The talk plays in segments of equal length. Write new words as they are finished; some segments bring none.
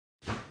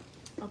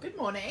Oh, good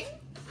morning,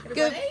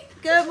 everybody.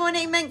 Good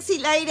morning,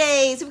 Minxie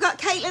Ladies. We've got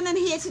Caitlin in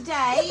here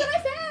today. Look what I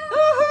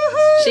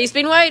found. She's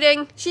been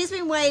waiting. She's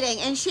been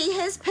waiting, and she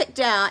has picked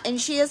out, and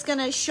she is going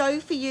to show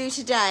for you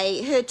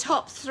today her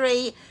top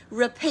 3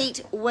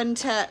 repeat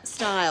winter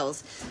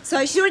styles.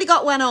 So she's already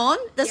got one on.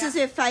 This is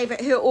her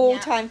favourite, her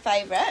all-time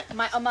favourite.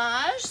 My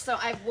homage. So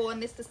I've worn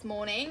this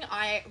morning.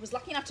 I was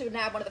lucky enough to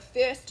nab one of the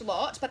first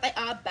lot, but they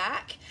are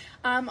back.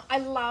 I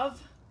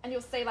love... And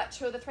you'll see like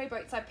 2 of the 3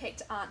 boots I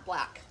picked aren't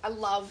black. I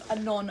love a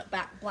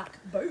non-black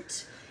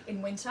boot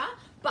in winter.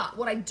 But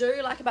what I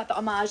do like about the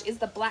homage is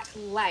the black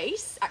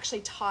lace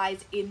actually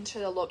ties into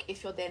the look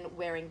if you're then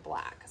wearing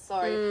black.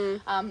 So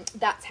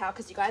that's how,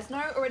 because you guys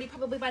know already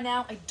probably by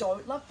now, I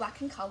don't love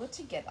black and colour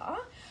together.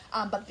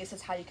 But this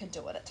is how you can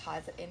do it. It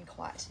ties it in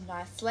quite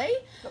nicely.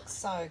 Looks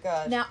so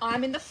good. Now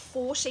I'm in the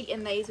 40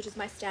 in these, which is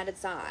my standard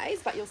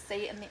size. But you'll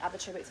see in the other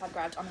 2 boots I've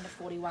grabbed, I'm in the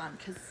 41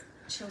 because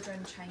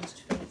children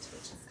changed feet, which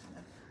is kind of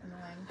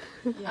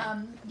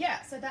annoying.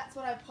 So that's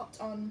what I popped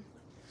on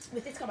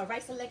with this. Got my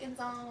racer leggings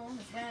on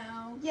as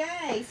well.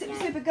 Yay,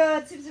 super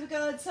good, super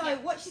good. So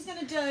what she's going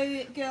to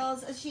do,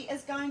 girls, is she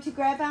is going to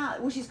grab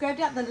out, well, she's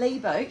grabbed out the Lee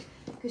boot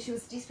because she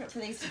was desperate for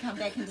these to come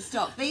back into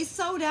stock. These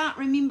sold out,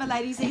 remember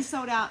ladies, these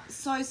sold out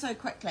so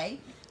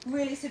quickly,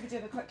 really super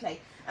duper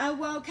quickly.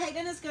 Well,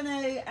 Caitlin is going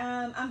to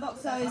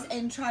unbox those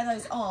and try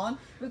those on.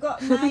 We've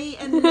got May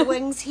in the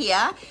wings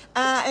here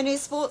in her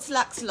Sports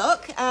Luxe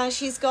look.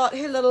 She's got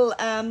her little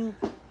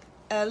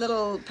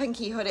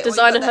pinky hoodie.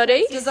 Designer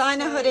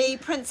hoodie,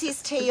 princess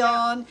tee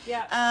on,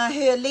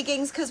 her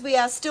leggings, because we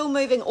are still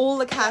moving all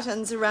the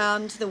cartons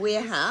around the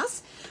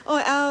warehouse.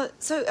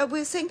 So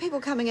we're seeing people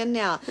coming in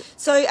now.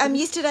 So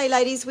yesterday,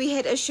 ladies, we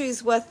had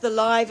issues with the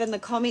live and the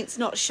comments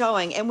not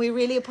showing, and we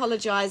really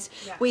apologised.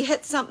 We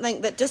hit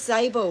something that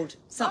disabled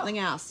something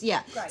else.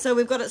 Great. So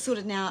we've got it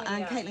sorted now.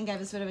 Caitlin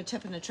gave us a bit of a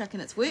tip and a trick,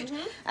 and it's worked.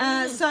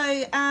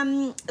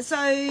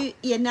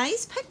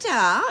 Nay's picked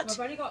out. I've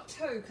only got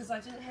 2 because I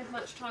didn't have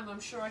much time. I'm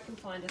sure I can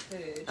find a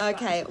third.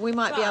 Okay, we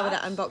might be able to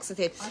unbox a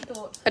third.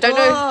 I don't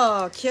know.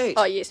 Oh, cute.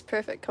 Oh yes,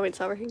 perfect.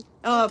 Comments are working.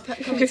 Oh,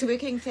 comments are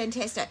working.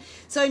 Fantastic.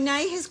 So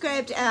Nay has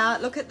grabbed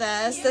out. Look at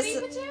this.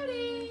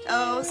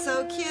 Oh,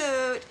 so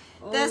cute.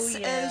 This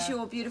is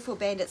your beautiful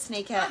bandit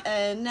sneaker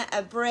in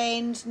a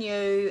brand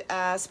new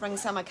spring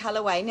summer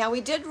colorway. Now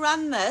we did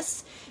run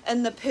this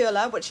in the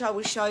Perla, which I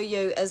will show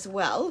you as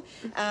well.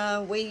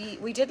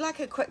 We did like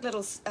a quick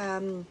little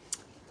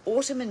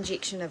autumn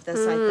injection of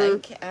this, I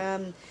think.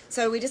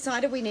 So we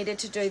decided we needed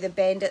to do the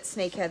bandit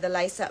sneaker, the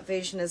lace up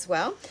version as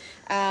well,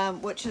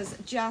 which is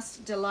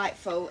just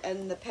delightful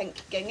in the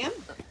pink gingham.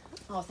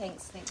 Oh,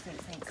 thanks.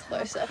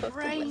 Close up.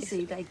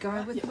 Crazy, they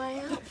go with my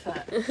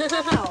outfit.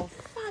 How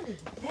funny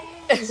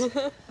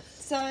that.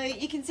 So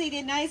you can see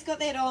there, Nay's got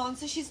that on.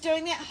 So she's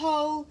doing that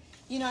whole,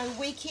 you know,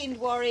 weekend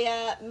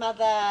warrior,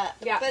 mother,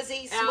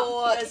 busy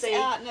sports,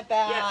 out and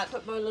about.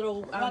 Put my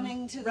little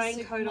running to the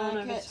raincoat on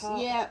over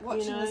top.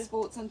 Watching the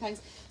sports and things.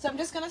 So I'm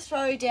just going to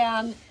throw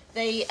down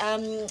the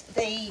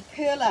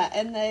Perla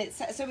and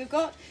so we've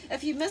got,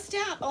 if you missed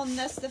out on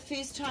this the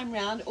first time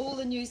round, all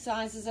the new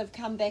sizes have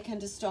come back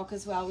into stock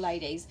as well,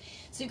 ladies.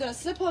 So you've got a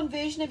slip-on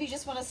version if you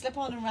just want to slip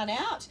on and run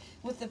out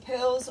with the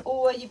pearls,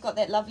 or you've got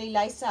that lovely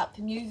lace-up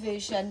new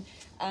version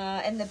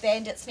in the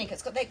bandit sneaker.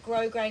 It's got that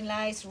grosgrain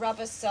lace,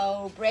 rubber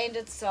sole,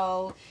 branded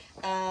sole,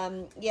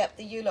 the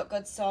You Look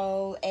Good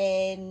sole,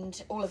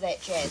 and all of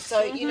that jazz.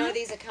 So you know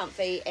these are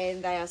comfy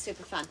and they are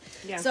super fun.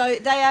 So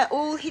they are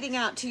all heading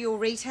out to your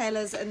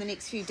retailers in the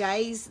next few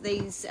days,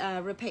 these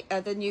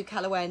the new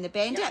colourway and the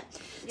bandit.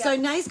 So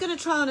Nay's going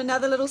to try on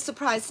another little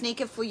surprise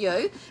sneaker for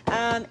you,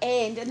 and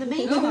in the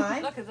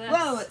meantime, look at this.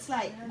 Whoa, it's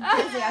like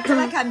I feel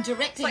like I'm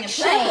directing a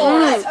play.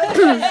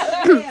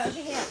 Over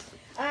here.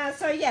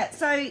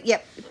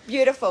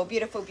 Beautiful.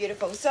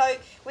 So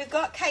we've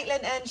got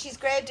Caitlin and she's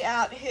grabbed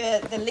out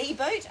the Lee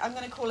boot. I'm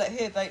going to call it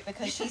her boot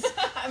because she's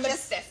I'm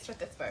obsessed with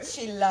this boot.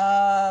 She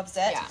loves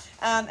it,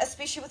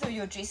 especially with all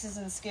your dresses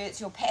and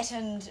skirts, your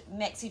patterned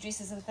maxi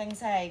dresses and things,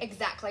 hey?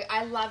 Exactly.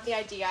 I love the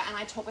idea, and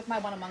I talk with my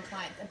one-on-one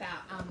clients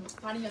about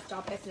finding your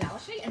style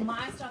personality, and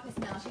my style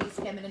personality is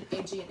feminine,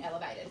 edgy, and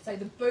elevated. So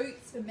the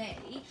boots for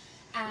me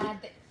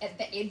add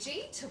the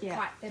edgy to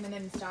quite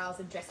feminine styles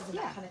and dresses and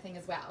that kind of thing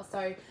as well.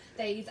 So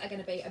these are going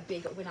to be a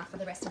big winner for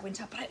the rest of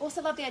winter. But I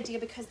also love the idea,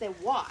 because they're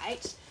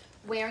white,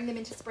 wearing them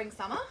into spring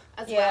summer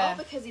as well,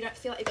 because you don't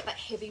feel like you've got that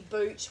heavy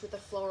boot with a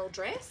floral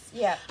dress.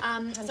 So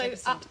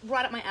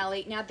right up my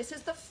alley. Now this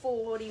is the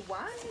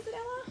 41, is it,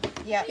 Ella?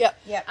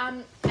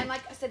 And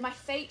like I said, my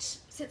feet,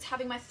 since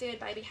having my 3rd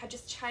baby, have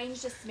just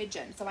changed a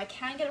smidgen. So I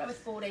can get away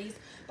with 40s,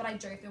 but I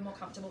do feel more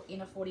comfortable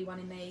in a 41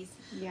 in these.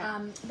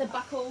 The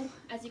buckle,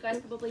 as you guys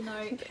probably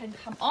know, can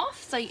come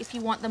off. So if you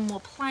want them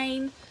more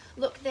plain,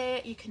 look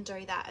there, you can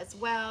do that as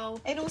well.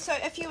 And also,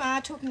 if you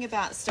are talking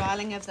about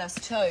styling of this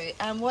too,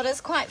 what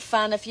is quite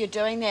fun if you're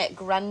doing that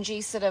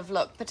grungy sort of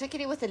look,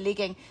 particularly with the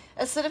legging,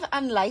 is sort of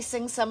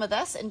unlacing some of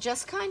this and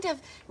just kind of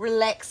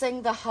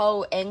relaxing the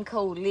whole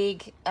ankle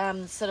leg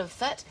sort of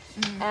fit.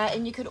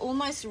 And you could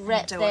almost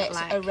wrap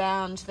that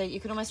around, you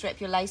could almost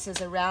wrap your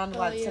laces around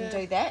once and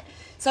do that.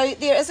 So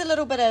there is a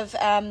little bit of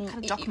kind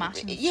of Doc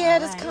Martens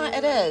yeah, style,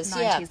 it is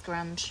 90s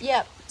grunge.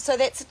 Yeah, so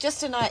that's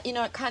just a nice, you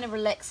know, it kind of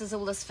relaxes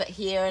all this fit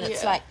here, and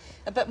it's like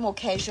a bit more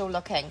casual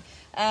looking.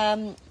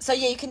 So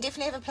yeah, you can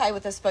definitely have a play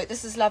with this boot.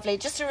 This is lovely.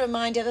 Just a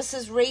reminder, this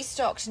is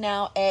restocked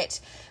now at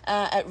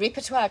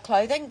Repertoire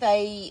Clothing.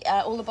 They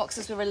all the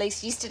boxes were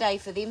released yesterday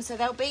for them, so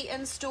they'll be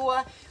in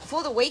store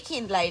for the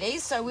weekend,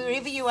 ladies. So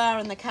wherever you are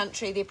in the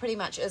country, there pretty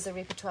much is a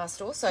Repertoire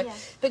store. So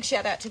big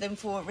shout out to them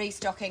for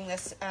restocking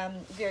this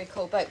very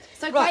cool boot.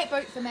 So great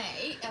boot for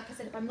me. Like I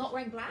said, if I'm not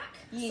wearing black,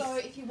 so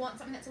if you want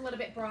something that's a little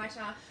bit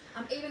brighter,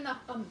 even the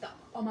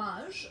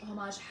homage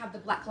have the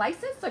black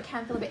laces, so it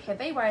can feel a bit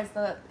heavy, whereas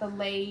the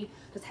Lee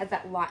just has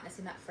that lightness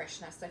and that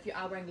freshness. So if you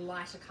are wearing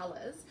lighter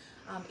colours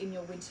in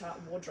your winter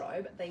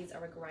wardrobe, these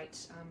are a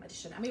great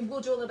addition. I mean,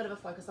 we'll do a little bit of a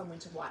focus on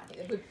winter white. I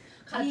think we've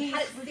kind of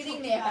had it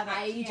sitting there for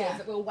ages,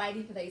 but we're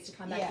waiting for these to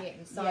come back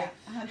in. So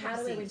how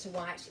to wear winter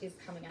white is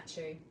coming at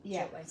you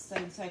shortly.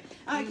 So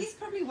I guess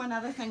probably one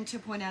other thing to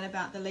point out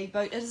about the Lee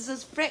boot is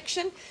this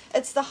fraction.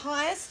 It's the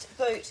highest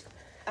boot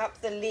up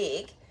the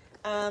leg.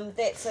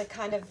 That's a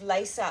kind of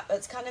lace up.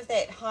 It's kind of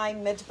that high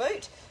mid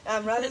boot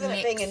rather than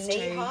it being a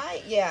knee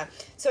high. Yeah,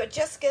 so it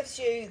just gives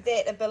you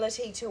that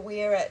ability to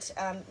wear it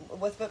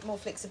with a bit more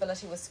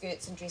flexibility with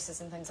skirts and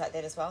dresses and things like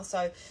that as well.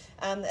 So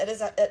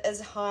it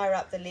is higher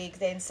up the leg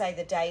than say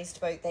the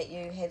dazed boot that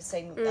you have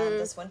seen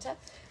this winter,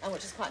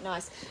 which is quite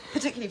nice,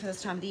 particularly for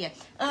this time of the year.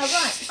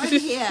 Right, over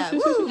here.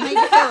 Woo,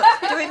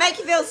 do we make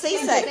you feel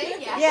seasick?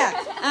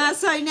 Yeah.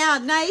 So now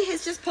Nay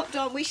has just popped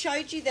on. We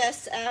showed you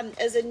this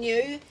as a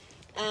new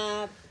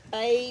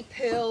Bay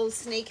Pearl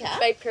sneaker.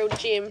 Bay Pearl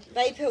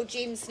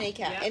Gem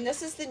sneaker. And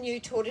this is the new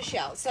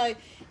tortoiseshell. So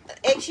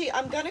actually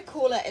I'm going to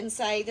call it and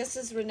say this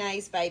is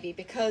Renee's baby,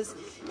 because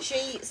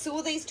she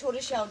saw these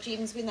tortoiseshell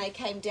gems when they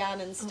came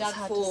down in stud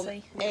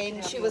form,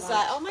 and she was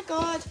like, oh my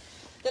god,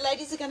 the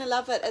ladies are going to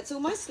love it. It's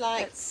almost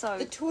like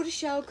the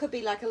tortoiseshell could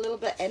be like a little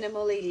bit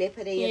animal-y,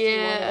 leopardy if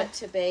you want it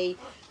to be.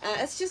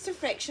 It's just a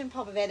fraction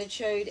pop of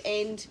attitude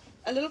and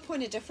a little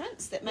point of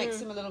difference that makes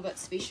them a little bit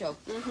special.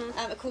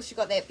 Of course, you've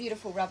got that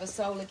beautiful rubber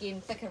sole again,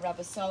 thicker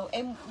rubber sole.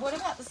 And what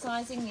about the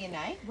sizing there,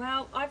 Nay?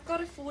 Well, I've got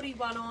a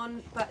 41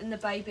 on, but in the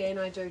bay band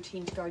I do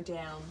tend to go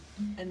down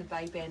in the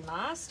bay band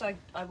last. I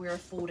wear a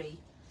 40.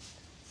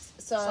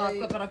 So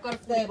I've got a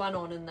 41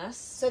 on in this.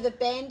 So the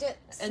bandit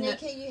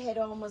sneaker you had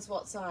on was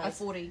what size? A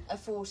 40. A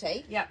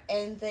 40. Yeah.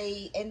 And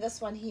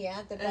this one here,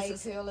 the Bay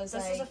Pearl is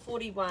this is a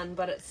 41,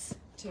 but it's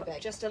too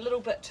big. Just a little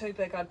bit too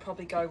big. I'd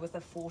probably go with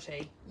a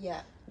 40.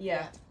 Yeah.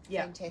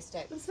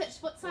 Fantastic. We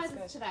switched what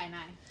sizes today, Nay?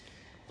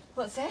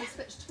 What's that? We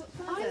switched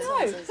what I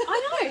sizes?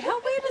 know.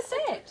 How weird is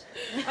that?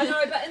 I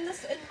know, but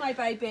in my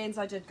bay bands,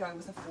 I did go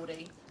with a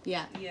 40.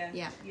 Yeah.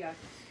 Yeah.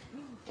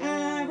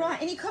 Right.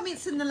 Any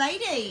comments from the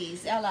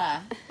ladies,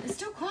 Ella? It's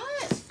still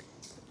quiet.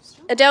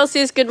 Adele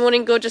says, good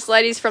morning, gorgeous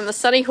ladies from the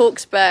sunny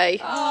Hawke's Bay.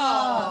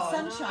 Oh,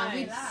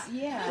 sunshine.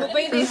 Nice. We'll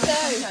be there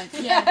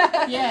soon.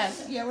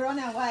 Yeah, we're on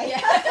our way.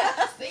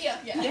 See ya.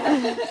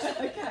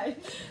 Okay.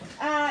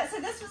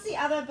 So this was the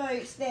other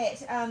boot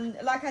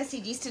that, like I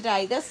said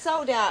yesterday, this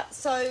sold out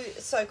so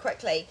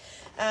quickly.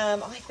 I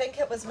think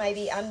it was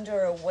maybe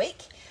under a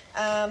week.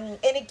 And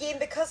again,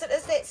 because it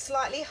is that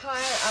slightly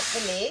higher up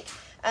the leg,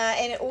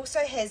 and it also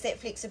has that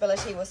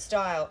flexibility with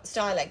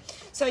styling.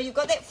 So you've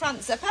got that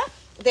front zipper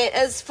that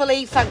is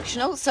fully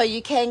functional, so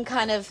you can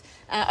kind of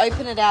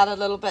open it out a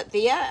little bit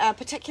there,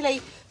 particularly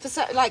for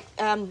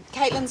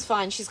Caitlin's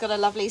fine, she's got a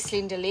lovely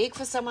slender leg.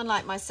 For someone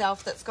like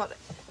myself that's got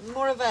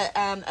more of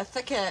a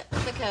thicker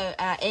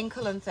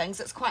ankle and things,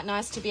 it's quite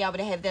nice to be able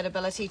to have that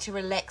ability to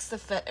relax the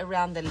fit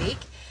around the leg.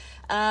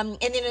 And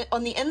then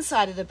on the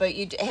inside of the boot,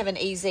 you have an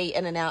easy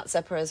in and out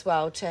zipper as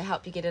well to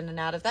help you get in and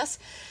out of this.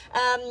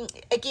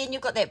 Again,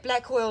 you've got that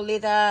black oil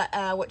leather,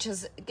 which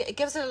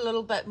gives it a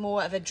little bit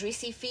more of a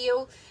dressy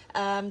feel,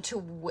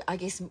 I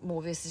guess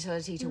more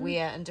versatility to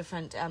wear in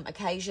different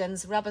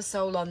occasions. Rubber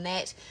sole on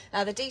that.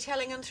 The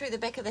detailing in through the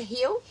back of the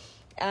heel,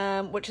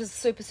 which is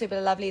super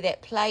lovely.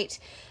 That plate,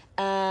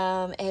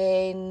 and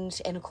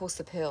of course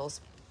the pearls.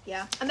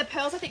 Yeah, and the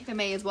pearls I think for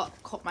me is what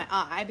caught my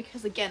eye,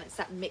 because again it's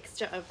that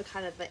mixture of the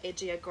kind of the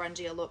edgier,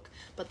 grungier look,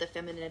 but the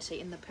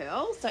femininity in the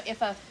pearls. So if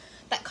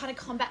that kind of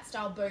combat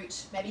style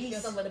boot maybe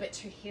feels a little bit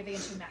too heavy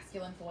and too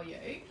masculine for you,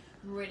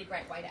 really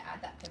great way to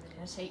add that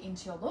femininity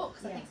into your look.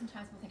 Because I think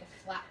sometimes people think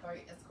a flat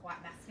boot is quite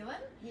masculine,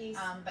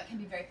 but can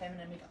be very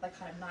feminine. We've got that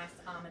kind of nice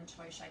arm and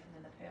toe shape,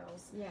 and then the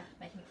pearls,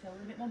 making it feel a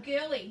little bit more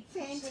girly.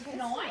 Fantastic.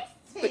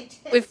 Nice.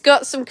 We've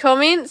got some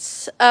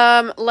comments.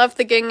 Love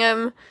the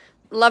gingham.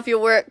 Love your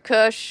work,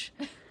 Kush.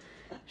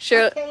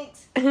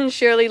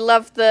 Shirley,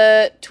 love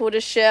the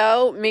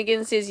tortoiseshell.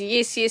 Megan says,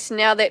 yes,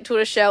 now that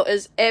tortoiseshell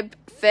is ab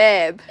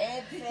fab.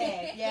 Ab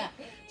fab, yeah.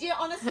 Yeah,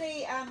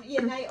 honestly,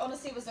 Nate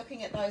honestly was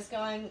looking at those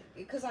going,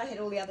 because I had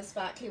all the other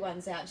sparkly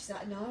ones out, she's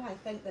like, no, I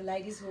think the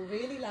ladies will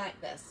really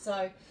like this.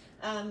 So,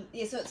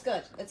 yeah, so it's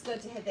good. It's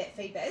good to have that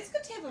feedback. It's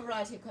good to have a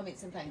variety of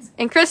comments and things.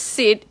 And Chris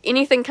said,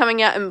 anything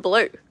coming out in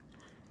blue?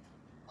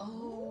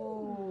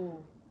 Oh.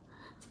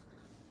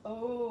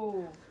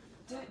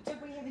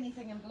 Did we have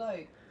anything in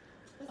blue?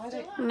 I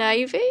don't.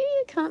 Navy?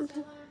 I can't.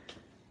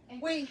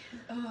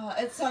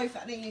 It's so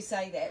funny you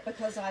say that,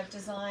 because I've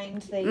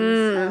designed these,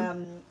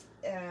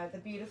 the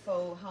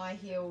beautiful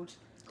high-heeled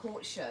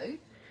court shoe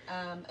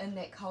in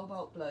that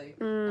cobalt blue,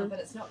 but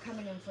it's not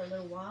coming in for a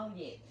little while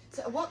yet.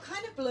 So what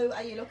kind of blue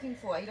are you looking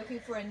for? Are you looking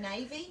for a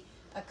navy,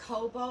 a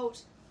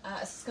cobalt,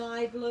 a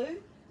sky blue?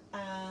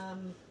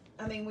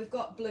 I mean, we've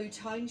got blue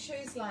tone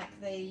shoes like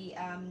the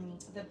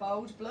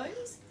bold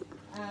blues,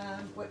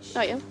 which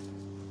has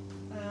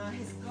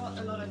got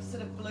a lot of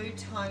sort of blue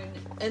tone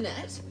in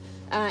it.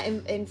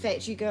 In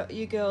fact, you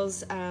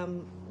girls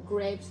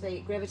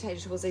gravitated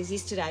towards these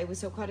yesterday. We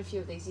saw quite a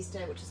few of these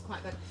yesterday, which is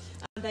quite good.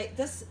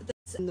 This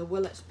in the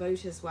Willet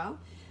boot as well,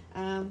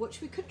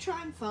 which we could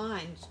try and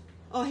find.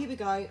 Oh, here we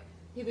go.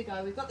 Here we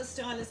go. We've got the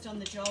stylist on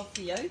the job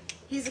for you.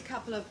 Here's a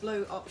couple of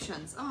blue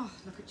options. Oh,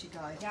 look at you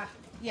go. Yeah.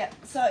 Yeah.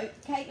 So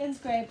Caitlin's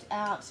grabbed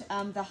out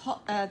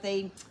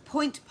the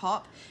point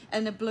pop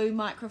in a blue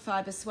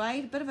microfiber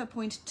suede. A bit of a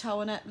pointed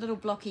toe in it, little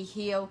blocky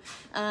heel.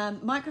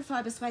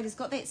 Microfiber suede has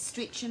got that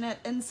stretch in it.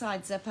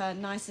 Inside zipper,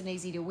 nice and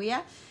easy to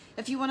wear.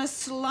 If you want a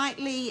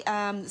slightly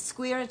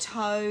squarer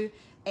toe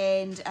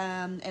and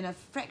a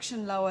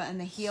fraction lower in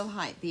the heel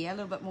height there, a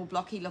little bit more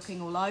blocky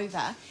looking all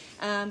over.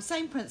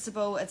 Same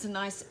principle, it's a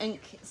nice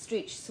ink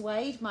stretch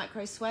suede,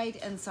 micro suede,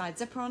 inside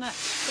zipper on it.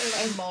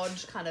 Sort of like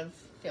mod kind of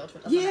feel to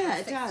it, doesn't it? Yeah, Like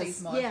it does.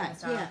 60s mod Yeah, kind of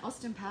style. yeah,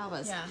 Austin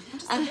Powers. Yeah, I'm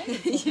just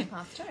thinking walking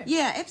past too.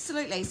 Yeah,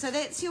 absolutely. So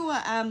that's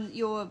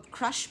your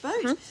crush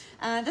boot.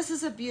 This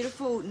is a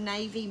beautiful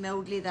navy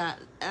milled leather.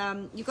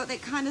 You've got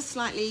that kind of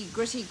slightly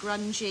gritty,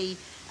 grungy,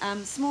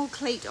 small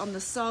cleat on the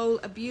sole,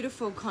 a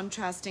beautiful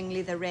contrasting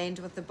leather rand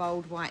with the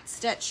bold white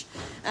stitch.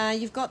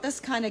 You've got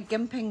this kind of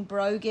gimping,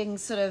 broguing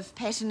sort of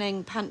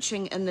patterning,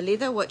 punching in the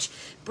leather, which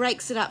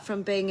breaks it up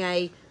from being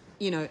a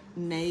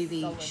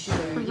navy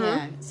shoe.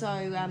 Yeah. So,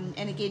 and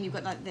again, you've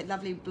got like that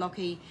lovely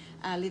blocky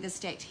leather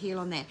stacked heel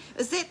on that.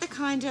 Is that the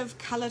kind of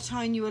colour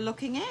tone you were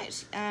looking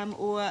at,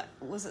 or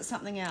was it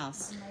something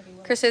else?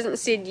 Chris hasn't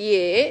said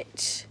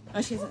yet.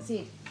 Oh, she hasn't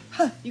said.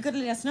 You've got to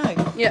let us know.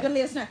 Yeah. You've got to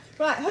let us know.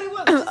 Right, who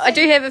wants to I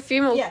do have a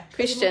few more Yeah,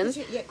 questions.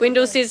 yeah, Gwendol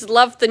go. says,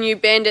 love the new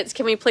bandits.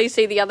 Can we please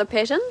see the other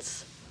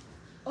patterns?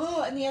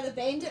 Oh, and the other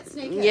bandit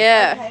sneakers.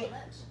 Yeah. Okay.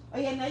 Oh,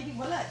 yeah, navy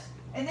willet.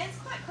 And that's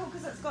quite cool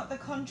because it's got the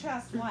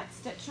contrast white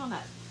stitch on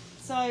it.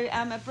 So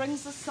it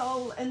brings the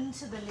sole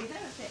into the leather,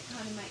 if that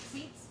kind of makes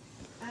sense.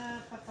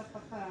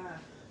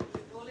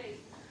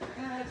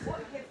 What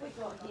have we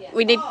got here?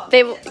 We need...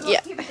 Here we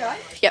go.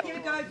 Yep. Here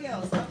we go,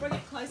 girls. I'll bring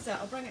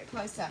it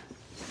closer.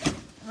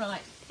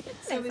 Right.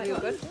 So we've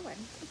got...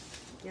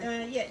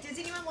 yeah. Does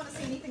anyone want to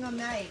see anything on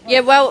Nate?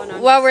 Yeah,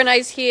 while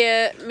Renee's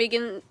here,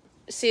 Megan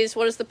says,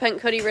 what is the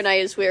pink hoodie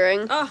Renee is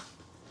wearing? Oh,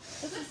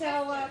 this is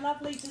our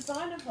lovely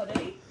designer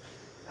hoodie.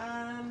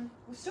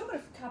 We've still got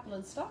a couple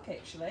in stock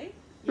actually.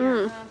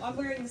 Yeah. I'm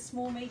wearing the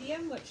small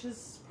medium, which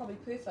is probably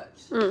perfect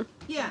for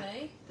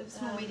me. The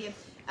small medium.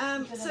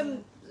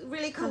 Some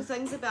really cool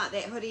things about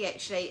that hoodie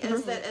actually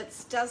is that it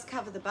does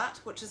cover the butt,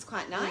 which is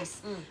quite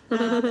nice.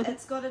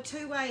 It's got a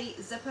two-way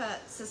zipper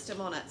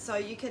system on it, so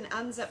you can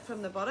unzip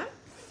from the bottom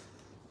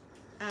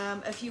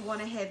if you want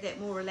to have that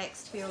more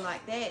relaxed feel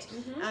like that.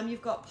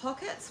 You've got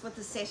pockets with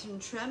the satin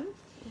trim,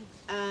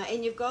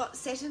 and you've got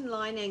satin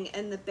lining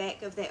in the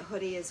back of that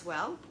hoodie as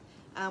well.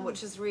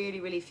 Which is really,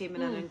 really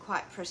feminine and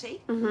quite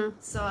pretty.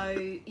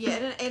 So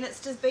yeah, and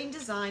it's just been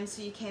designed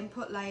so you can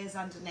put layers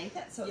underneath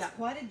it. So it's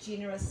quite a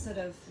generous sort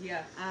of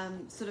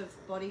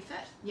body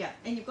fit. Yeah,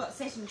 and you've got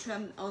satin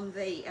trim on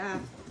the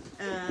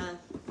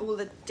all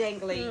the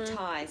dangly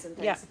ties and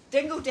things. Yeah.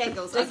 Dingle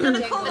dangles. I was going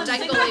to call them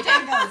dingle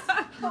dangles.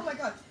 Oh my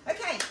god.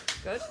 Okay.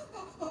 Good.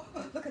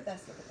 Look at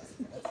this.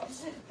 I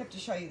have to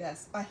show you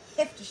this. I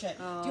have to show you.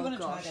 Oh, do you want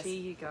to try gosh, this?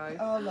 here you go.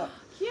 Oh look.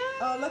 Yeah.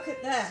 Oh look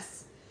at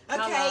this.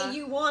 Okay, Colour.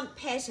 you want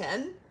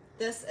pattern.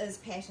 This is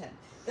pattern.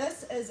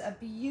 This is a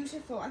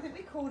beautiful, I think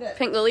we called it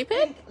Pink lily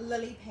pad? Pink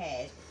lily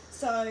pad.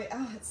 So,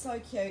 it's so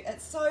cute.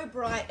 It's so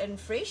bright and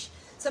fresh.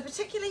 So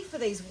particularly for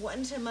these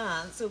winter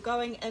months or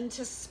going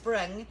into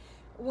spring,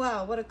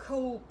 wow, what a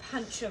cool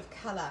punch of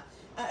colour.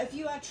 If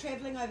you are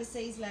travelling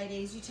overseas,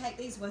 ladies, you take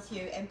these with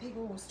you and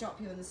people will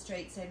stop you in the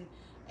streets and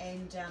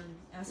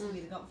ask you where they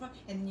got them from,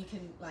 and you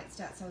can like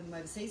start selling them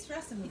overseas for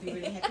us and we'll be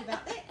really happy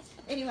about that.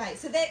 Anyway,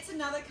 so that's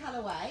another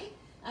colourway.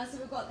 So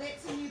we've got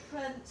that's a new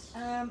print.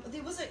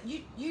 There was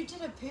you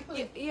did a purple.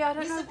 Yeah, I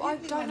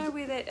don't know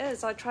where that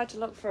is. I tried to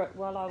look for it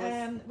while I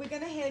was. We're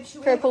gonna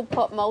have Purple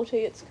Pop Multi,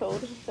 it's called,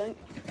 I think.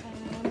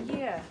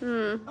 Yeah.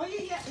 Oh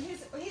yeah.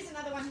 Here's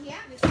another one here.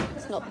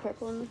 It's not the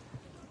purple one.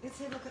 Let's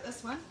have a look at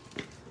this one.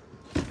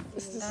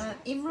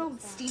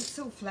 Emerald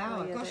stencil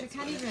flower. Oh, yeah, Gosh, I that's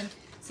can't even.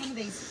 Some of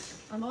these.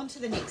 I'm on to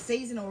the next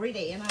season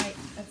already, and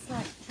it's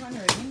like trying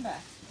to remember.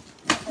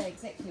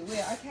 exactly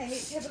where. Okay,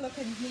 let's have a look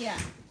in here.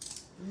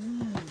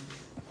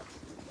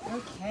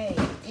 Okay,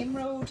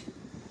 emerald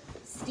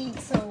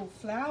stencil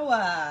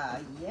flower.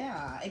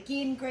 Yeah,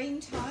 again green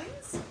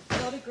tones.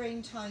 A lot of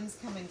green tones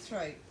coming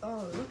through.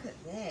 Oh, look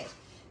at that.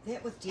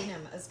 That with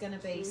denim is going to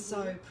be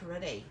so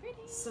pretty.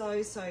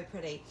 So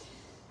pretty.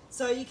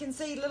 So you can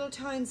see little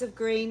tones of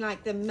green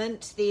like the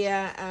mint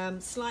there,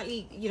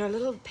 slightly, you know,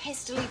 little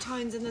pastely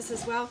tones in this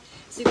as well.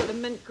 So you've got the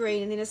mint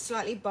green and then a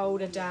slightly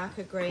bolder,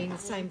 darker green, the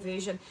same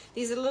version.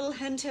 There's a little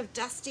hint of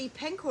dusty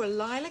pink or a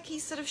lilac-y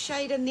sort of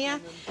shade in there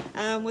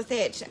with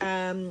that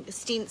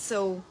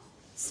stencil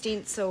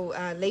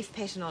leaf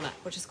pattern on it,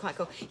 which is quite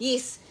cool.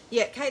 Yes,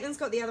 yeah, Caitlin's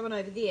got the other one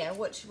over there,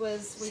 which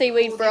was...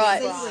 Seaweed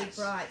Brights. Seaweed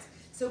Brights.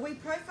 So we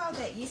profiled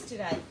that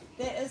yesterday.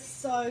 That is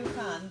so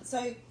fun. So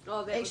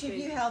actually,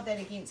 if you held that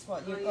against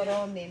what you've got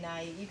on there,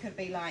 Nay, you could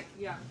be like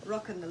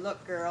rocking the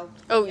look, girl.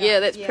 Oh yeah,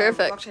 that's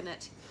perfect. Rocking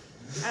it.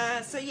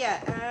 So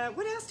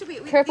what else do we?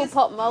 Purple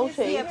pot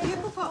multi. Yeah,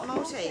 purple pot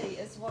multi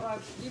is what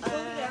you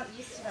pulled it out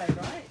yesterday,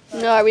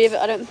 right? No, we haven't.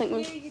 I don't think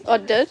we. I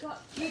did.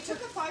 You took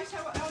a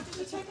photo. Oh, did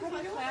you take a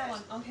photo?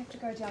 I'll have to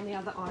go down the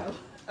other aisle.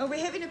 Oh,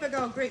 we're having a big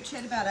old group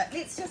chat about it.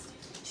 Let's just.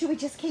 Should we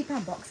just keep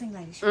unboxing,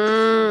 ladies?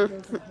 Mm.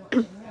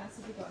 What else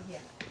have we got here?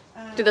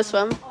 Do this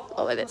one.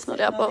 Oh, wait, that's not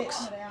our box.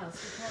 That's not ours.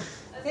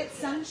 That's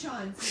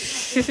sunshine.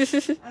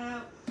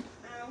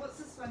 What's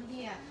this one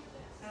here?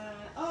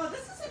 Oh,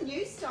 this is a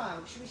new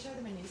style. Should we show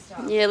them a new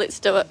style? Yeah, let's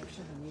do it.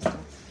 Show them a new style.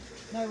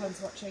 No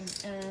one's watching.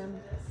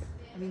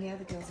 I mean, the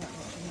other girls aren't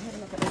watching. Have a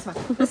look at this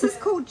one. This is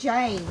called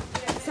Jane.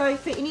 So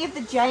for any of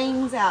the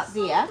Janes out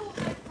there,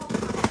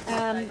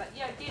 Yeah,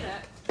 get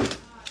it.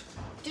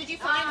 did you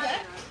find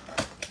it?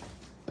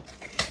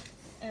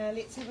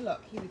 Let's have a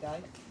look. Here we go.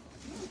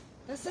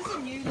 This is a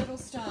new little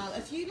style.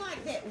 If you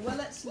like that will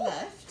it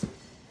lift,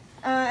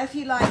 if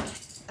you like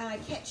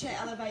catch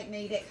it, elevate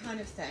me, that kind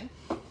of thing,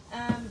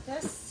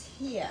 this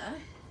here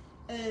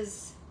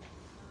is,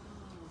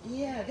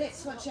 yeah,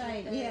 that's what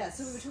Jane, yeah,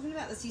 so we were talking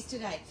about this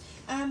yesterday.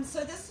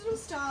 So this little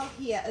style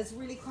here is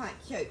really quite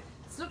cute.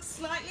 It looks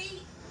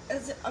slightly,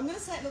 I'm going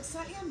to say it looks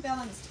slightly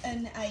unbalanced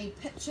in a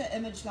picture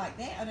image like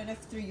that. I don't know if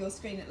through your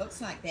screen it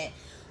looks like that.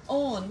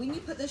 When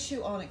you put this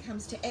shoe on, it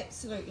comes to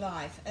absolute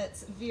life.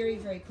 It's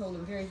very cool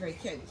and very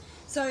cute.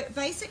 So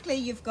basically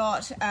you've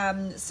got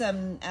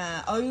some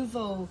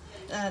oval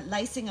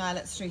lacing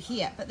eyelets through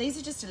here, but these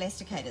are just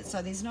elasticated,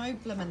 so there's no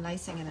blimmin'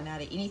 lacing in and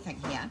out of anything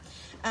here.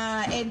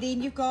 And then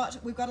we've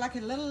got like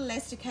a little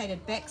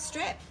elasticated back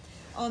strap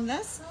on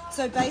this,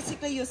 so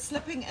basically you're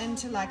slipping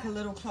into like a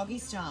little cloggy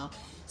style.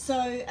 So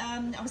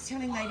I was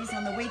telling ladies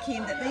on the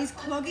weekend that these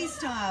cloggy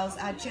styles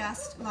are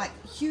just like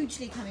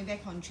hugely coming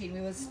back on trend.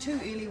 We was too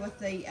early with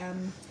the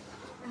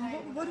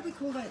what do we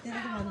call that other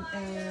one?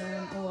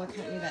 Oh, I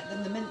can't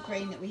remember the mint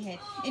green that we had.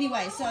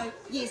 Anyway, so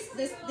yes,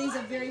 these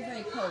are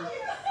very cool.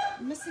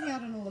 I'm missing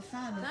out on all the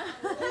fun.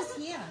 Who's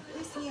here?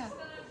 Who's here?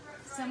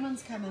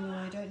 Someone's coming and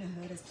I don't know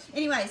who it is.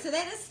 Anyway, so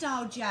that is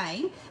style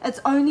Jane. It's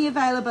only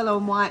available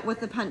on white with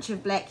the punch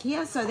of black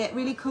here, so that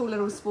really cool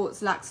little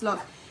sports luxe look.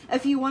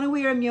 If you want to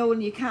wear a mule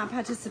and you can't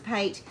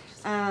participate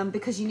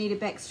because you need a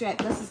back strap,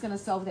 this is going to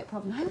solve that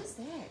problem. Who is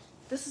that?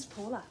 This is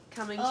Paula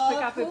coming to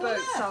pick up her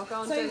boots, so I'll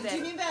go and do that. Do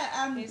you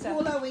remember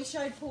Paula, we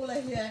showed Paula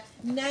her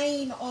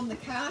name on the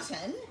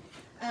carton.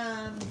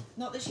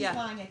 Not that she's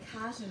buying a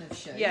carton of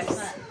shoes.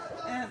 Yes.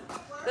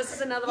 But, this is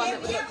another one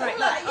that would look great.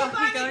 Look, you're here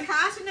buying you a go.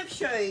 carton of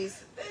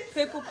shoes.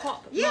 Purple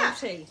pop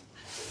multi.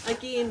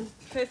 Again,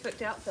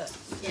 perfect outfit.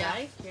 Yeah.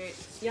 Cute.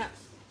 Yeah.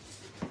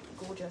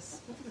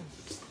 Gorgeous.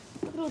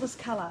 Look at all this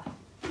colour.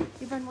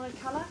 Everyone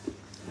want colour?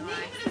 We need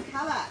a bit of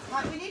colour.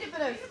 Like we need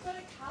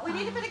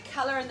a bit of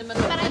colour in the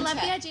middle. But of I winter. love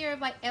the idea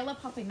of like Ella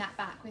popping that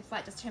back with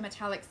like just her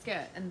metallic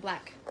skirt and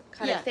black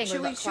kind of thing.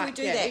 Should we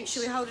do that?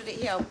 Should we hold it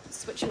here? I'll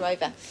switch you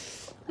over.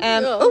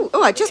 Yeah.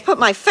 I just put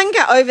my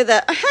finger over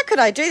the... How could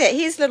I do that?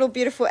 Here's little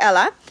beautiful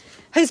Ella,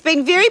 who's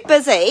been very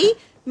busy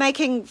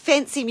making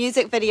fancy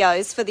music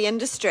videos for the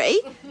industry.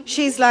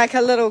 She's like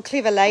a little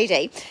clever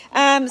lady.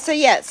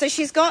 So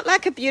she's got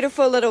like a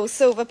beautiful little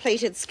silver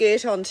pleated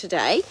skirt on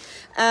today.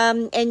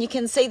 And you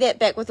can see that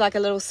back with like a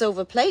little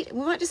silver pleat.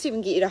 We might just even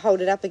get you to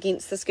hold it up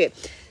against the skirt.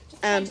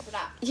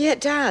 Yeah,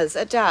 it does.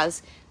 It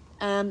does.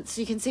 So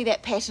you can see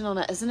that pattern on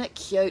it. Isn't it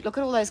cute? Look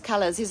at all those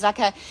colours. There's like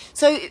a...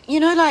 So, you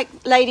know, like,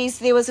 ladies,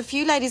 there was a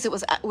few ladies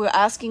that were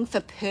asking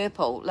for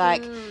purple,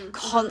 like,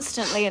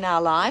 constantly in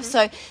our lives.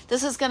 So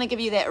this is going to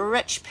give you that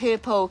rich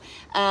purple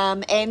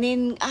and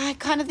then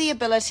kind of the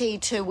ability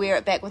to wear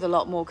it back with a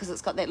lot more because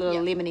it's got that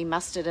little lemony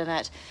mustard in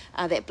it,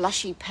 that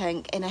blushy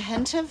pink and a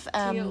hint of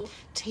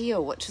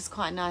teal, which is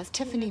quite nice.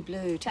 Tiffany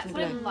blue. That's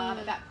what I love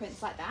about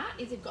prints like that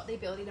is you've got the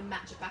ability to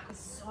match it back with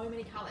so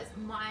many colours.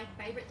 My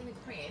favourite thing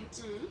with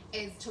print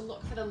is to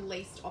look for the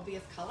least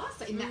obvious colour.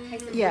 So in that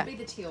case, it would be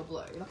the teal blue.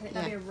 Like, I think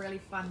that'd be a really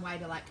fun way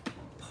to like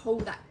pull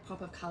that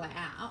pop of colour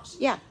out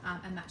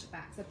and match it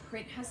back. So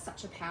print has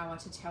such a power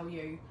to tell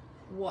you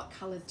what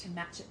colours to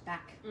match it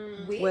back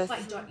with.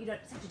 Like you don't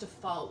have to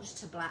default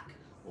to black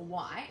or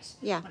white.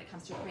 Yeah. When it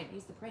comes to a print,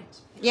 use the print.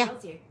 It Yeah.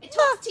 tells you. It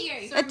talks to you.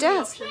 It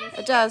does.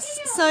 It does.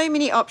 So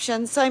many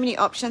options. So many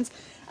options.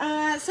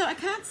 So I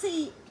can't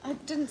see. I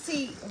didn't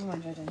see. Oh, I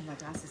don't have my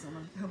glasses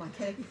on. Who am I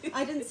kidding?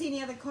 I didn't see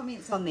any other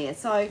comments on there.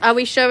 So. Are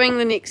we showing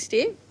the next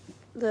step?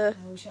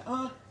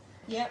 Oh,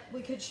 yeah,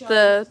 we could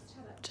show.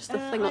 Just the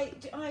thing.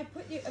 I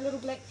put a little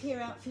black pair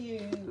out for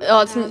you.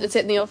 Oh, it's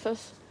in the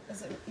office.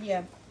 Is it?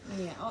 Yeah.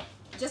 Oh,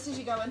 just as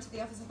you go into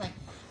the office, I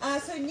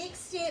think. So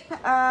next step,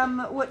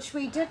 which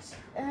we did.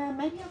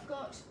 Maybe I've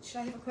got. Should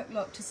I have a quick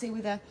look to see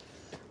whether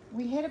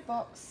we had a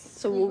box?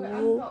 So we were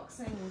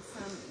unboxing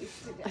some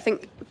yesterday. I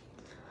think.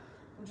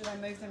 Or did I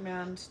move them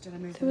around?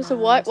 There was a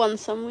white one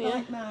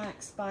somewhere.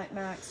 Bite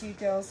marks. You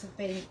girls have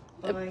been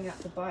buying up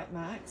the bite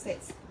marks.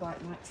 That's the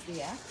bite marks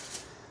there.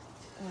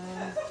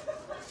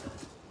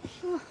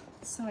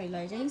 Sorry,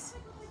 ladies.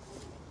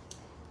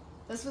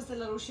 This was the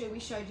little shoe we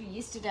showed you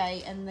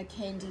yesterday in the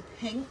candy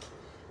pink,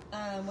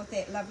 with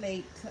that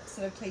lovely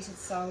sort of pleated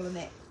sole and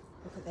that.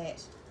 Look at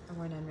that. I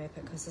won't unwrap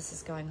it because this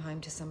is going home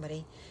to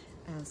somebody.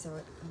 So I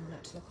want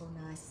it to look all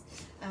nice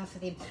for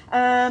them.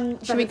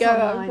 Should we go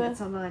over?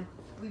 It's online.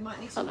 We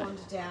might need to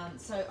wander down,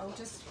 so I'll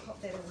just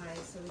pop that away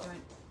so we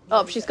don't.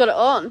 Oh, she's got it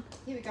on.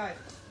 Here we go.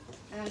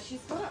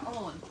 She's got it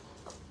on.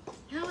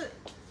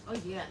 Oh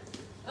yeah.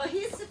 Oh,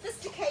 here's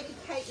sophisticated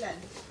Caitlin.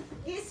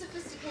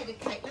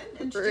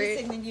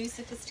 Introducing the new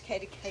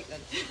sophisticated Caitlin.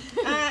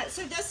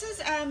 So this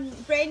is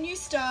brand new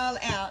style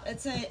out.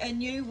 It's a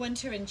new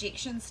winter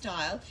injection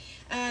style.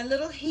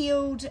 Little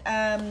heeled,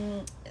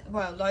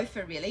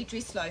 loafer really,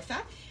 dress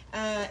loafer.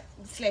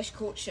 /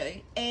 court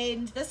shoe,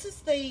 and this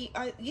is the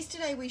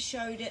yesterday we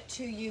showed it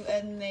to you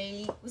in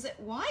the, was it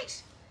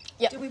white?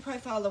 Yep. Did we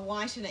profile the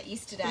white in it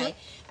yesterday?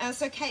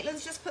 So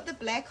Caitlin's just put the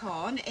black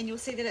on, and you'll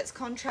see that it's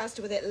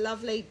contrasted with that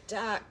lovely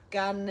dark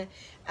gun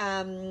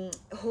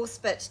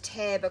horsebit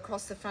tab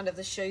across the front of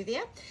the shoe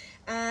there.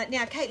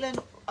 Now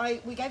Caitlin,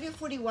 we gave you a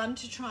 41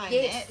 to try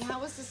that. How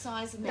was the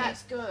size of that?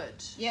 That's good.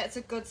 Yeah, it's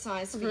a good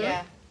size for you.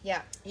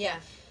 Yeah.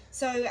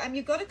 So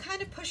you've got to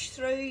kind of push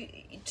through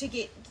to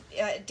get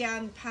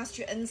down past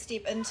your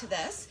instep into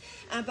this,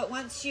 but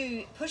once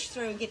you push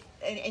through and get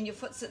and your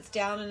foot sits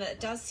down and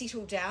it does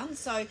settle down.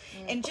 So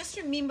and just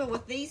remember,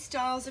 with these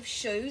styles of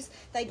shoes,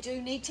 they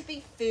do need to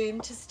be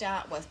firm to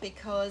start with,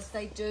 because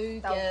they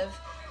do give,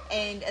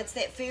 and it's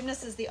that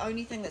firmness is the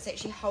only thing that's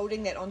actually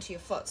holding that onto your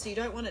foot. So you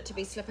don't want it to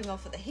be slipping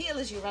off at the heel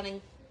as you're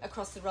running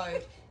across the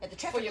road at the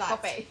traffic for your lights.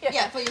 coffee.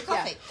 Yeah, for your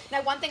coffee. Yeah.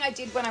 Now, one thing I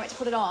did when I went to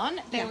put it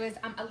on, there was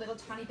a little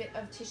tiny bit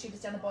of tissue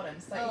just down the bottom.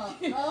 So,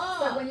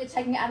 so when you're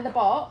taking it out of the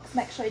box,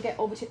 make sure you get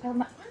all the tissue. I'm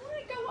like, why would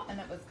it go on? And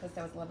it was because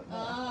there was a little bit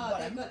more. Oh,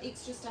 they've got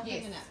extra stuff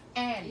in it.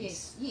 And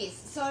yes.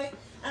 So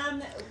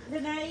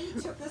Renee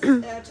took a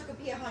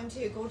pair home to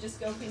her gorgeous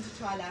girlfriend to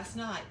try last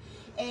night.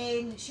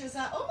 And she was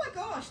like, "Oh my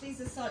gosh,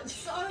 these are so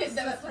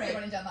slippery."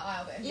 Running down the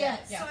aisle there. Yeah,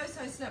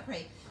 so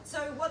slippery.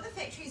 So what the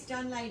factory's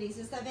done, ladies,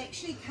 is they've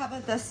actually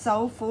covered this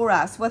sole for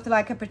us with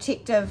like a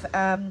protective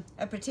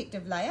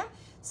layer.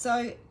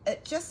 So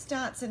it just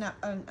starts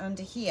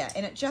under here,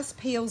 and it just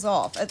peels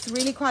off. It's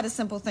really quite a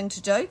simple thing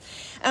to do.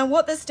 And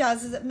what this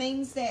does is it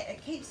means that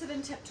it keeps it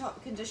in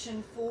tip-top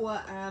condition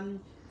for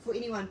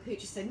anyone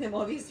purchasing them,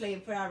 obviously,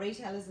 and for our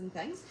retailers and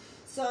things.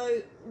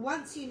 So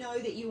once you know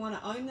that you want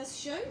to own this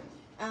shoe,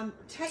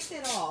 take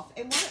that off,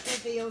 and what it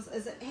reveals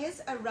is it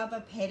has a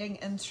rubber padding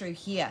in through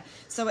here,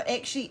 so it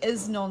actually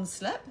is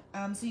non-slip.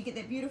 So you get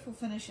that beautiful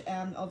finish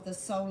of the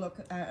sole look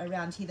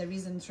around here, the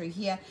resin through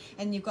here,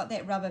 and you've got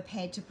that rubber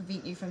pad to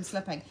prevent you from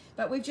slipping.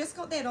 But we've just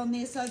got that on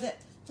there so that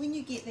when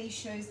you get these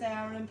shoes, they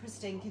are in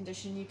pristine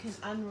condition. You can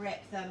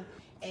unwrap them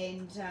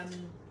and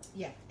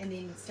and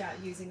then start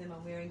using them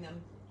and wearing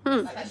them.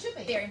 That should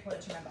be very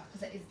important to remember,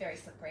 because it is very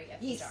slippery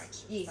if you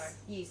don't.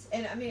 Yes.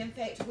 And I mean, in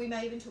fact, we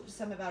may even talk to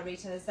some of our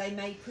retailers. They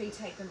may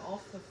pre-take them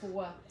off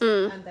before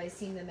they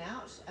send them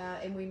out,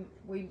 and we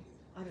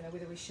I don't know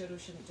whether we should or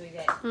shouldn't do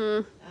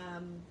that.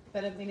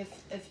 But I mean,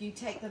 if you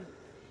take them,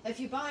 if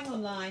you're buying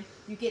online,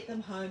 you get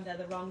them home, they're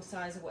the wrong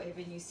size or whatever,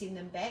 and you send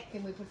them back,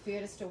 and we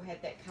prefer to still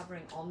have that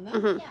covering on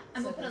them. Yeah,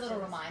 and we'll put a little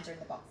reminder in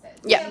the boxes.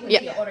 When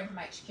you're ordering from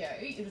HQ,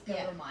 you just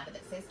get a reminder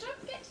that says, don't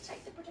forget to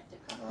take the protective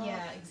cover off.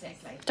 Yeah,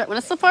 exactly. Don't want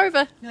to slip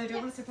over. No,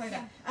 don't want to slip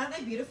over. Aren't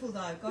they beautiful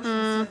though? Gosh,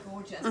 they're so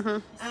gorgeous.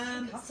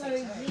 So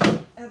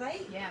are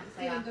they? Yeah,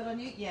 they feeling are. good on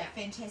you? Yeah,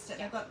 fantastic.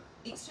 I've got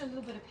extra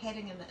little bit of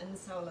padding in the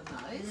insole of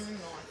those,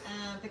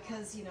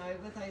 because you know,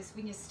 with those,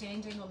 when you're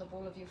standing on the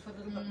ball of your foot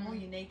a little bit more,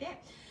 you need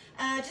that.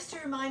 Just a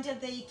reminder,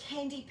 the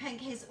candy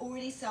pink has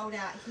already sold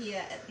out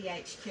here at the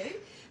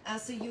HQ,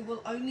 so you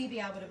will only be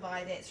able to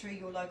buy that through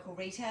your local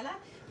retailer,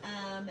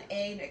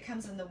 and it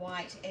comes in the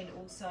white and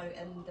also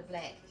in the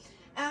black.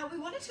 We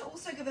wanted to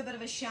also give a bit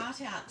of a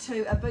shout out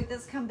to a boot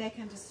that's come back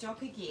into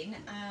stock again,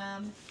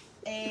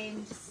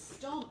 and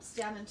Stomps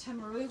down in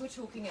Timaru were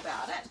talking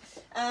about it.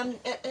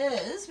 It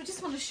is, we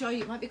just want to show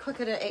you, it might be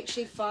quicker to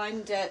actually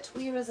find it.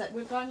 Where is it?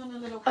 We're going on a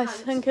little I hunt.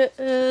 think it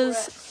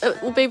is.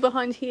 It will be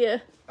behind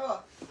here.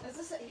 Oh, is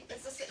this it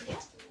here?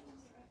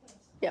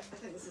 Yep. I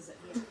think this is it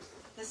here.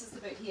 This is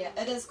the boot here.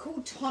 It is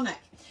called Tonic.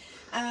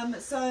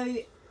 So,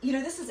 you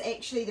know, this is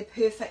actually the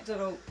perfect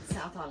little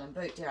South Island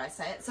boot, dare I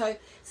say it. So,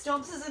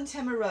 Stomps is in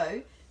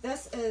Timaru.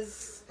 This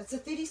is, it's a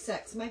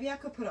 36. Maybe I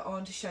could put it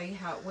on to show you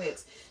how it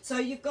works. So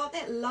you've got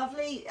that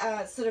lovely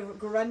sort of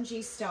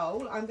grungy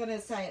sole. I'm going to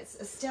say it's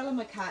a Stella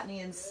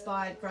McCartney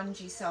inspired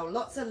grungy sole.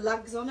 Lots of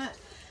lugs on it.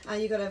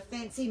 You've got a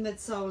fancy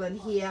midsole in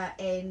here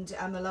and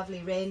a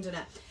lovely rand in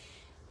it.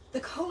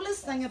 The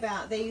coolest thing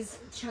about these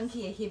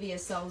chunkier, heavier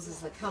soles is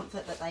the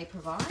comfort that they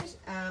provide.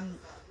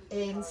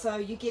 And so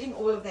you're getting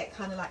all of that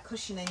kind of like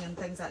cushioning and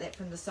things like that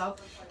from the sole.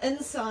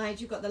 Inside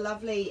you've got the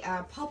lovely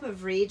pop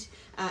of red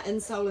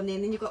insole, and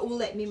then you've got all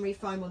that memory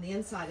foam on the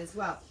inside as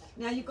well.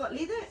 Now you've got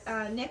leather,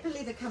 nappa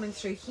leather coming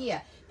through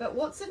here, but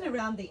what's in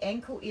around the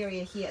ankle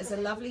area here is a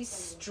lovely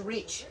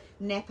stretch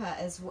nappa,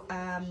 as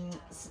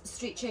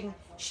stretching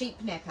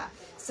sheep nappa.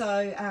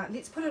 So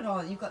let's put it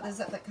on. You've got the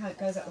zip that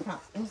goes up the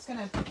front. I'm just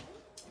going to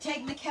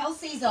take the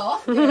Kelseys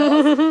off. Whoa!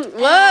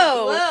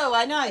 Whoa,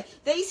 I know.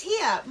 These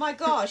here, my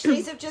gosh,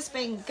 these have just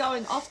been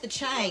going off the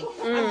chain.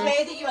 I'm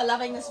glad that you are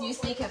loving this new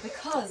sneaker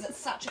because it's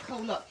such a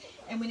cool look.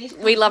 And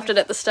we loved it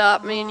at the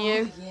start, me and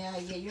you. Yeah,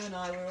 you and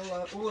I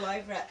were all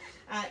over it.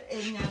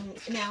 And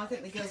now I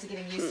think the girls are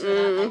getting used to it,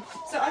 aren't they?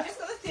 So I've just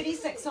got the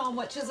 36 on,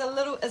 which is a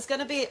little, it's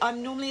going to be,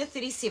 I'm normally a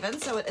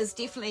 37, so it is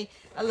definitely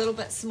a little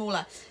bit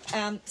smaller.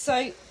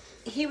 So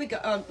here we go.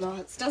 Oh, no,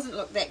 it doesn't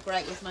look that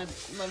great with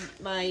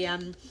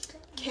my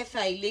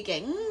cafe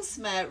leggings,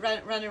 my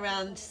run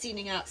around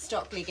sending out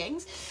stock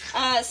leggings.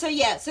 So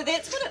yeah, so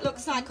that's what it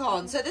looks like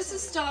on. So this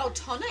is Style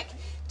Tonic,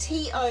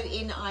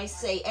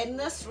 T-O-N-I-C, and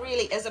this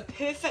really is a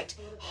perfect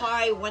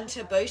high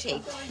winter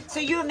bootie. So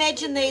you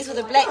imagine these with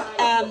a black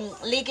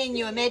legging,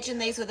 you imagine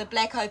these with a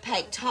black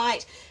opaque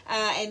tight,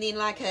 and then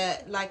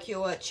like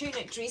your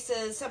tunic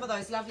dresses, some of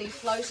those lovely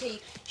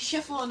floaty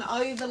chiffon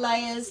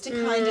overlayers to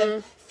kind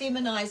of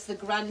feminize the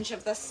grunge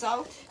of this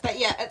sole. But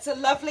yeah, it's a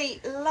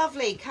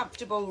lovely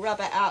comfortable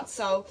rubber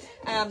outsole,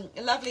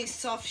 lovely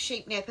soft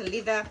sheep nappa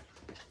leather.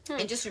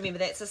 And just remember,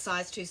 that's a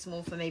size too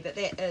small for me, but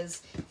that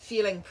is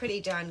feeling pretty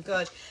darn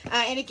good.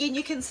 And again,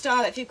 you can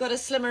style it. If you've got a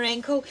slimmer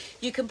ankle,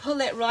 you can pull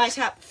that right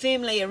up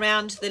firmly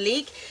around the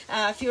leg.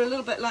 If you're a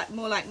little bit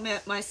more like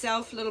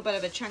myself, a little bit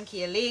of a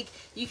chunkier leg,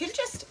 you can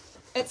just,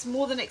 it's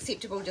more than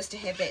acceptable just to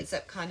have that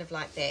zip kind of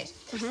like that.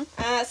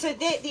 So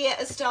that there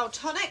is Style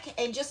Tonic,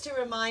 and just a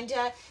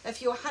reminder,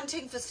 if you're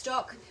hunting for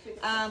stock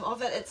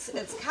of it,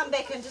 it's come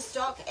back into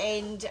stock,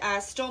 and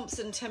Stomps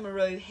and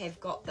Timaru have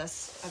got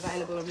this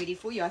available and ready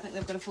for you. I think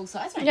they've got a full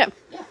size range. Yep.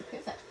 Yeah,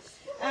 perfect.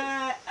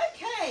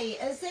 Okay,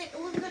 is that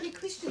all? Have you got any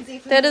questions there?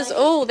 That is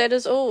all. That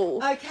is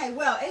all. Okay,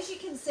 well, as you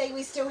can see,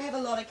 we still have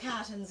a lot of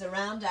cartons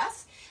around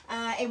us.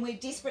 And we're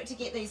desperate to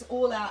get these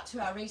all out to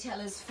our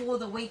retailers for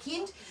the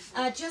weekend,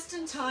 just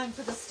in time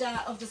for the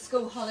start of the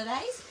school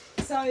holidays.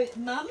 So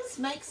mums,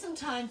 make some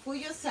time for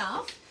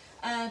yourself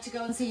to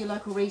go and see your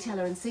local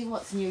retailer and see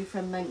what's new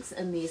from Minx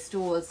in their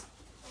stores.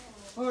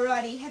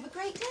 Alrighty, have a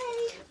great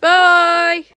day. Bye.